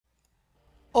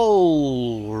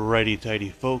Alrighty tighty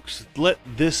folks, let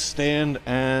this stand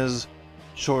as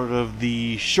sort of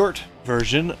the short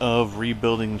version of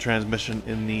rebuilding the transmission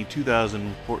in the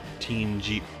 2014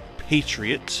 Jeep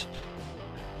Patriot.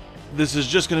 This is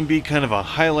just going to be kind of a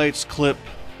highlights clip,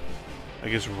 I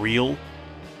guess reel,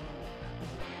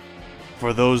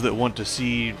 for those that want to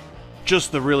see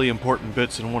just the really important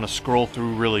bits and want to scroll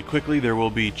through really quickly. There will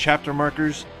be chapter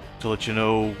markers to let you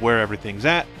know where everything's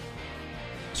at.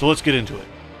 So let's get into it.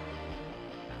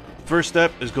 First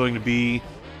step is going to be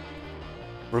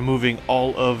removing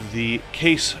all of the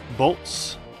case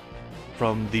bolts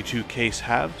from the two case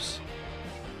halves.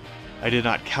 I did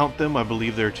not count them. I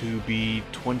believe there to be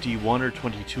 21 or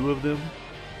 22 of them.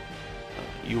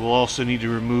 You will also need to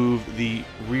remove the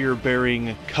rear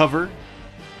bearing cover,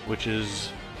 which is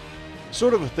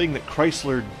sort of a thing that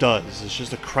Chrysler does. It's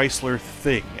just a Chrysler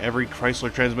thing. Every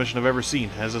Chrysler transmission I've ever seen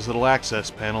has this little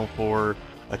access panel for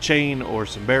a chain or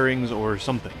some bearings or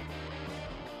something.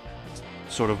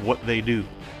 It's sort of what they do.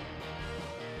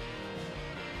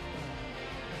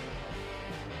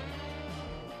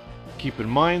 Keep in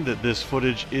mind that this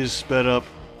footage is sped up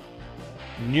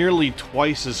nearly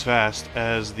twice as fast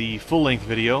as the full-length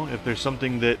video. If there's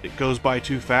something that goes by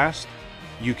too fast,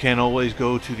 you can always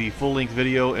go to the full-length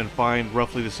video and find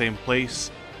roughly the same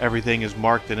place. Everything is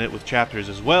marked in it with chapters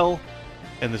as well,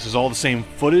 and this is all the same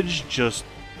footage, just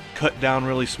cut down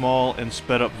really small and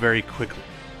sped up very quickly.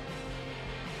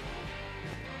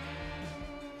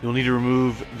 You'll need to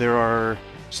remove, there are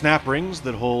snap rings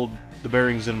that hold the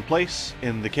bearings in place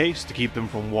in the case to keep them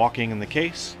from walking in the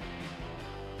case.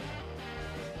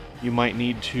 You might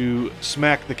need to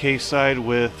smack the case side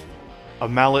with a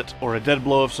mallet or a dead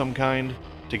blow of some kind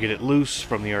to get it loose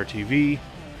from the RTV.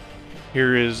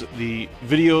 Here is the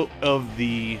video of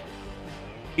the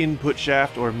input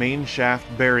shaft or main shaft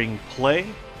bearing play.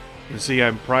 You can see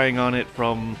I'm prying on it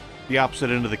from the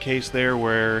opposite end of the case there,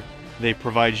 where they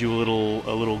provide you a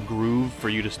little groove for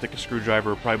you to stick a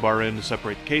screwdriver or pry bar in to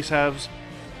separate the case halves.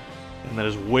 And that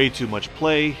is way too much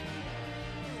play.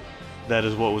 That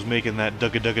is what was making that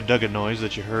dugga dugga dugga noise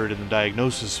that you heard in the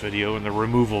diagnosis video and the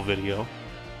removal video.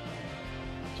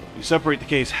 So you separate the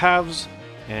case halves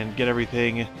and get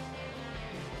everything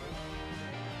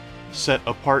set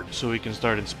apart so we can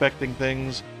start inspecting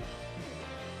things.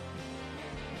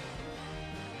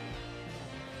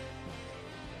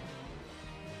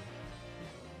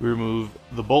 We remove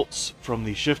the bolts from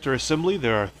the shifter assembly.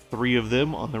 There are 3 of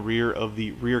them on the rear of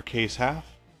the rear case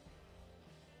half.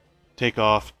 Take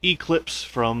off E-clips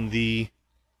from the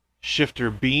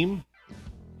shifter beam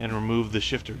and remove the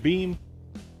shifter beam.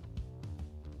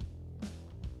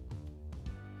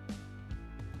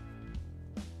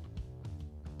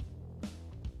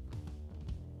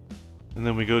 And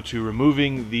then we go to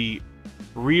removing the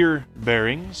rear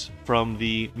bearings from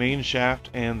the main shaft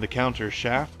and the counter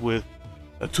shaft with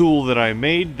a tool that I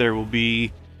made. There will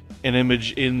be an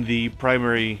image in the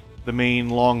main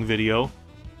long video,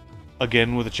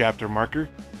 again with a chapter marker.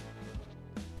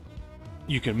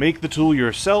 You can make the tool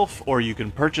yourself or you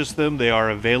can purchase them. They are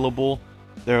available.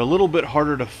 They're a little bit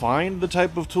harder to find, the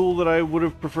type of tool that I would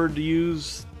have preferred to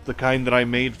use, the kind that I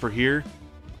made for here,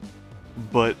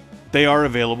 but they are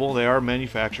available. They are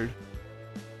manufactured.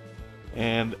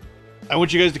 And I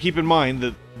want you guys to keep in mind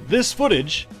that this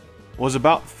footage was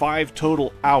about 5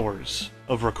 total hours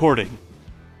of recording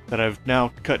that I've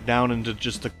now cut down into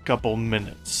just a couple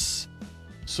minutes.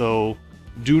 So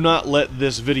do not let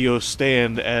this video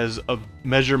stand as a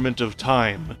measurement of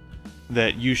time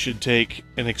that you should take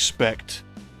and expect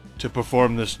to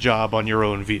perform this job on your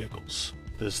own vehicles.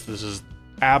 This is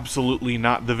absolutely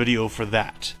not the video for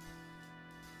that.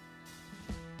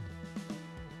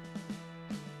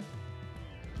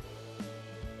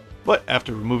 But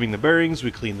after removing the bearings,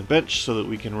 we clean the bench so that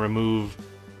we can remove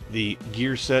the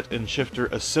gear set and shifter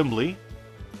assembly.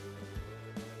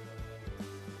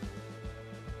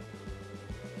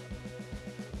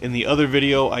 In the other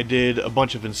video, I did a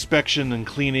bunch of inspection and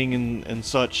cleaning and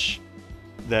such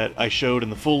that I showed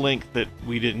in the full length that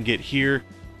we didn't get here.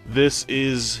 This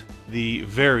is the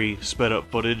very sped up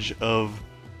footage of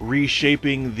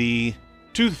reshaping the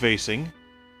tooth facing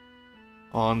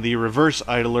on the reverse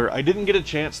idler. I didn't get a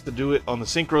chance to do it on the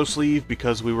synchro sleeve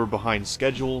because we were behind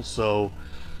schedule, so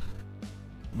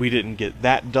we didn't get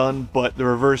that done, but the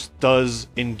reverse does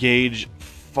engage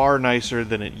far nicer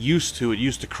than it used to. It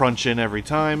used to crunch in every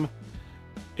time.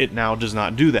 It now does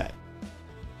not do that.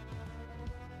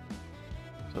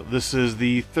 So this is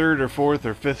the 3rd or 4th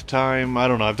or 5th time, I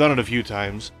don't know, I've done it a few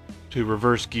times, to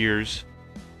reverse gears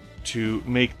to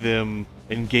make them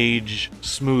engage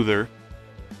smoother.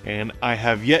 and I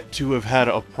have yet to have had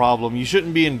a problem. You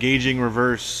shouldn't be engaging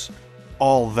reverse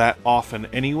all that often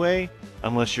anyway,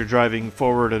 unless you're driving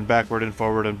forward and backward and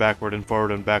forward and backward and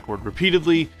forward and backward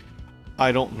repeatedly.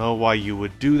 I don't know why you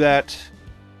would do that.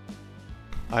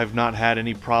 I've not had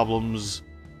any problems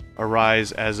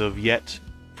arise as of yet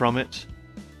from it.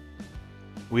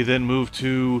 We then move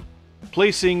to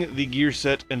placing the gear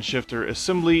set and shifter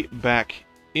assembly back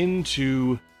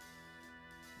into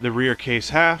the rear case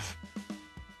half.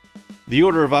 The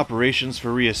order of operations for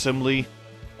reassembly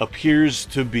appears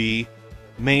to be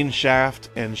main shaft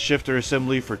and shifter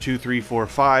assembly for 2, 3, 4,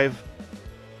 5.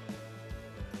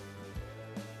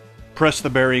 Press the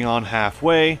bearing on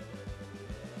halfway,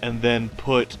 and then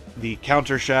put the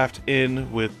counter shaft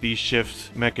in with the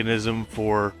shift mechanism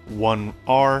for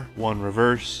 1R, 1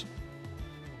 reverse.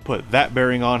 Put that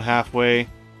bearing on halfway,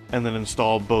 and then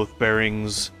install both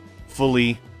bearings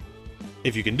fully.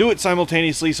 If you can do it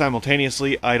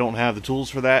simultaneously. I don't have the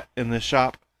tools for that in this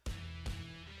shop.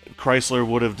 Chrysler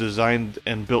would have designed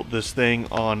and built this thing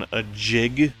on a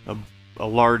jig, a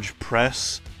large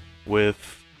press,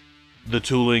 with the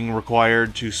tooling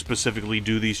required to specifically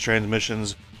do these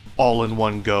transmissions all in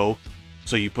one go.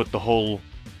 So you put the whole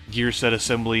gear set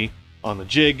assembly on the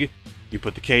jig, you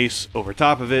put the case over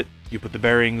top of it, you put the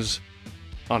bearings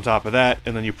on top of that,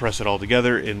 and then you press it all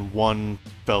together in one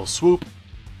fell swoop.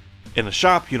 In the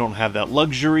shop, you don't have that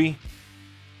luxury,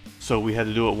 so we had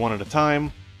to do it one at a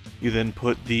time. You then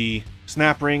put the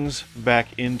snap rings back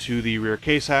into the rear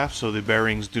case half so the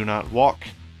bearings do not walk.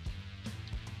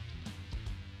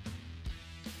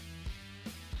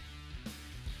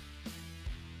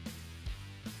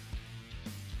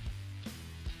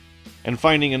 And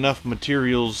finding enough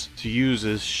materials to use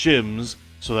as shims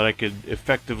so that I could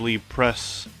effectively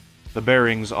press the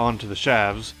bearings onto the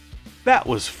shafts. That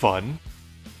was fun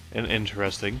and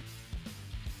interesting,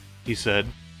 he said,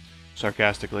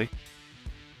 sarcastically.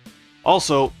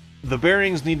 Also, the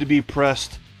bearings need to be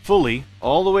pressed fully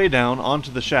all the way down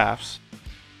onto the shafts.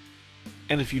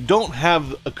 And if you don't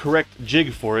have a correct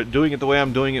jig for it, doing it the way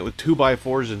I'm doing it with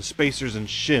 2x4s and spacers and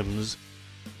shims,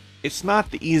 it's not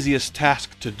the easiest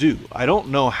task to do. I don't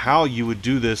know how you would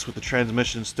do this with the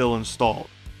transmission still installed.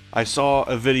 I saw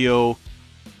a video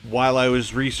while I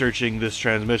was researching this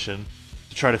transmission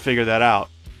to try to figure that out,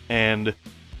 and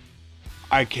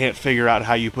I can't figure out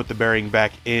how you put the bearing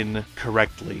back in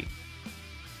correctly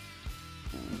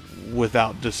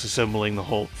without disassembling the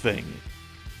whole thing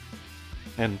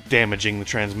and damaging the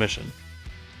transmission.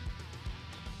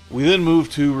 We then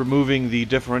moved to removing the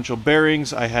differential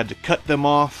bearings. I had to cut them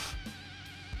off.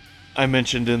 I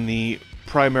mentioned in the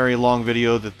primary long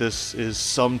video that this is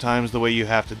sometimes the way you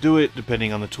have to do it,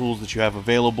 depending on the tools that you have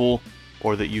available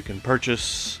or that you can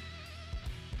purchase.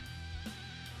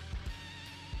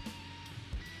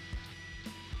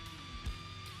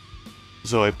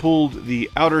 So I pulled the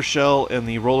outer shell and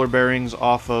the roller bearings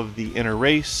off of the inner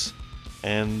race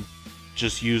and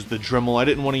just used the Dremel. I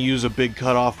didn't want to use a big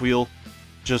cutoff wheel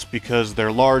just because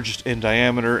they're large in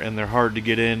diameter and they're hard to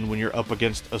get in when you're up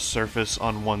against a surface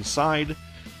on one side.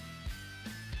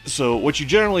 So what you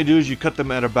generally do is you cut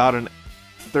them at about an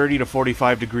 30 to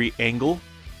 45 degree angle,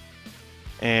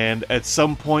 and at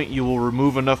some point you will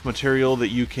remove enough material that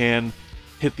you can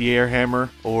hit the air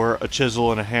hammer or a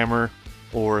chisel and a hammer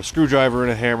or a screwdriver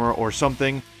and a hammer or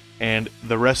something, and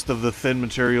the rest of the thin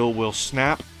material will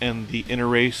snap and the inner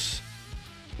race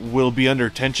will be under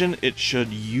tension. It should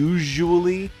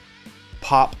usually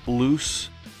pop loose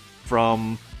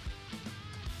from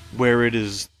where it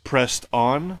is pressed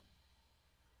on.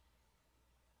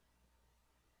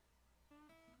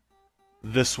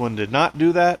 This one did not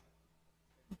do that.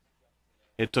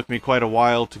 It took me quite a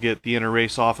while to get the inner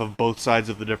race off of both sides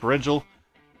of the differential.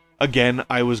 Again,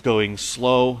 I was going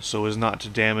slow so as not to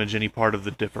damage any part of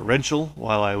the differential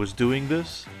while I was doing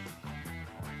this.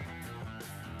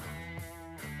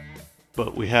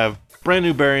 But we have brand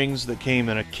new bearings that came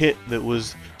in a kit that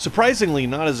was surprisingly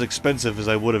not as expensive as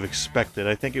I would have expected.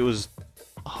 I think it was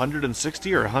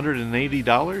 $160 or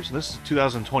 $180. This is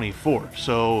 2024,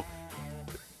 so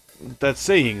that's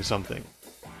saying something.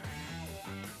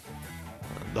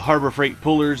 The Harbor Freight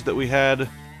pullers that we had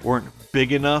weren't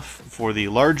big enough for the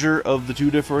larger of the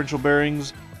two differential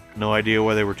bearings. No idea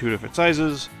why they were two different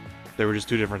sizes. They were just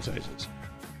two different sizes.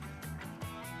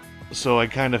 So I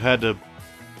kind of had to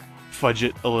fudge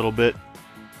it a little bit,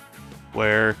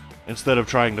 where instead of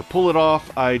trying to pull it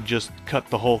off, I just cut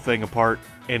the whole thing apart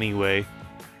anyway,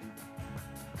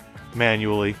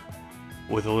 manually,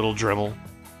 with a little Dremel.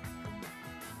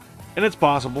 And it's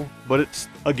possible, but it's,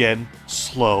 again,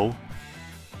 slow.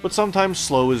 But sometimes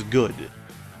slow is good.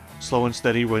 Slow and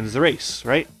steady wins the race,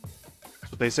 right?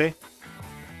 That's what they say.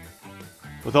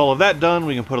 With all of that done,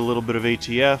 we can put a little bit of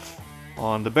ATF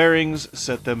on the bearings,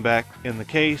 set them back in the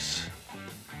case,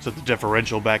 set the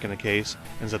differential back in the case,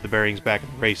 and set the bearings back in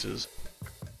the races.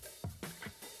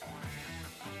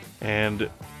 And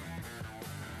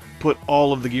put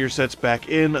all of the gear sets back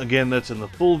in. Again, that's in the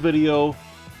full video.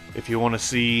 If you want to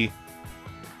see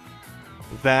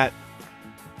that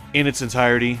in its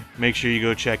entirety, make sure you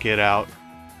go check it out.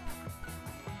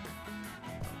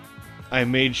 I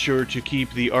made sure to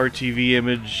keep the RTV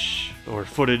image, or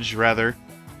footage rather,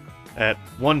 at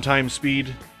 1x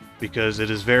speed because it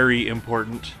is very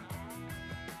important.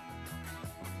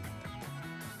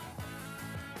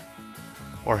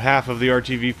 Or half of the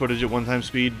RTV footage at 1x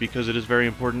speed because it is very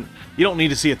important. You don't need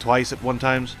to see it twice at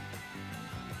 1x.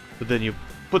 But then you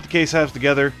put the case halves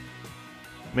together.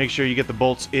 Make sure you get the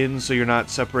bolts in so you're not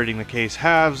separating the case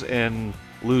halves and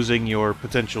losing your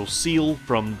potential seal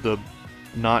from the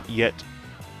not yet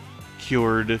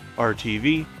cured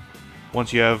RTV.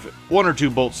 Once you have 1 or 2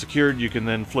 bolts secured, you can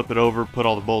then flip it over, put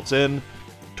all the bolts in,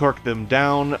 torque them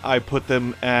down. I put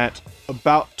them at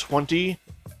about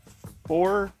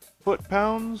 24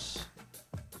 foot-pounds.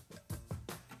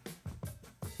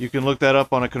 You can look that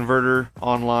up on a converter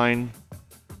online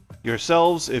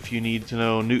yourselves if you need to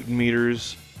know Newton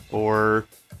meters or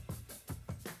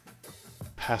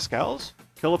pascals?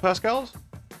 Kilopascals?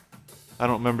 I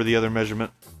don't remember the other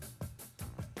measurement.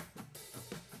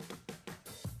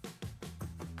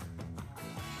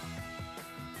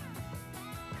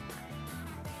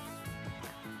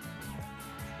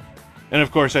 And of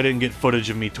course I didn't get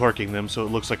footage of me torquing them, so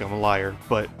it looks like I'm a liar,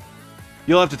 but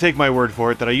you'll have to take my word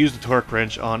for it that I used a torque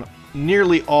wrench on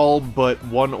nearly all but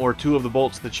 1 or 2 of the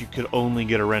bolts that you could only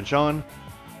get a wrench on.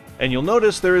 And you'll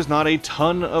notice there is not a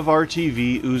ton of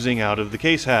RTV oozing out of the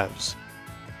case halves.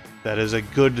 That is a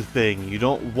good thing. You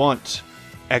don't want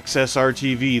excess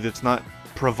RTV that's not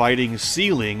providing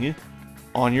sealing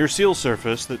on your seal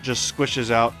surface that just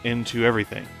squishes out into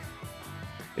everything.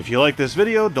 If you like this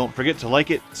video, don't forget to like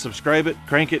it, subscribe it,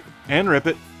 crank it, and rip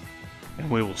it, and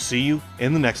we will see you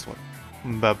in the next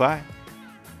one. Bye-bye.